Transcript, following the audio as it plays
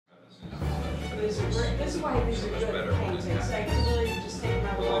these are great. That's why these are good paintings. Like, literally, you just take them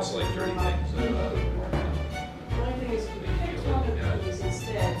out of the box. Also like dirty things. The only thing is, if you picked one of these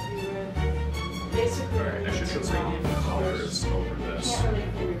instead, you would basically. Alright, I should put some colors over You this. can't really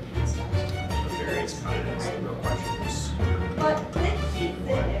clear your paint stops. The various kinds, no questions. But they keep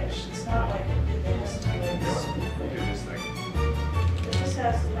finish. It's not like it has to be like We'll do this thing. It just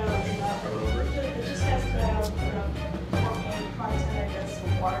has to have Cover over it. it just has to have content, I guess,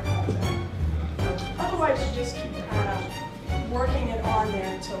 and water content. Otherwise, you just keep kind of working it on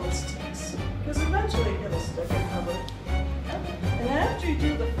there until it sticks. Because eventually it'll stick and cover. And then after you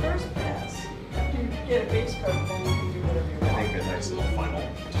do the first pass, after you get a base coat, then you can do whatever you want. I think a nice little final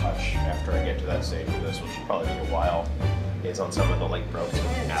touch after I get to that stage of this, which will probably take a while, is on some of the like broken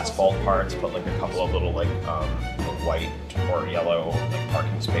asphalt parts, put like a couple of little like white or yellow like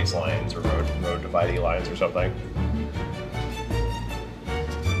parking space lines or road dividing lines or something.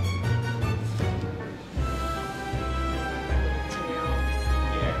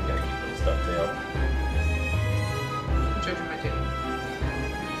 Yeah, you gotta keep little stuff tail. I'm judging my tail.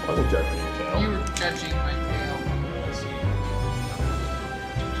 I will judge your tail. You were judging my tail. Let's see.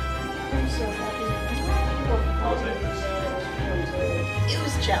 I'm so happy. It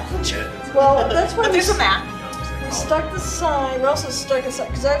was challenging. Well, that's why But there's a map. we stuck the sign. We also stuck a sign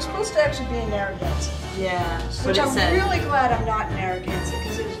because I was supposed to actually be in Narragansett. Yeah. Which I'm really glad I'm not in Narragansett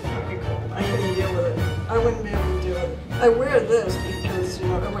because it's fucking cold. I couldn't deal with it. I wouldn't be able to do it. I wear this because, you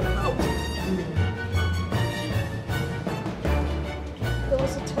know, it would have helped. There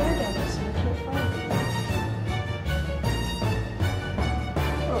was a tag on this and I can't find it.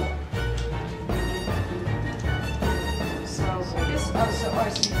 Oh. So, I guess, so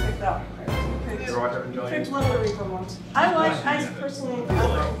you picked that one. Right? You're watching and Picked enjoying? one of the Reaper ones. I personally, I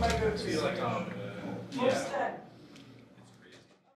like my go-to. Most that.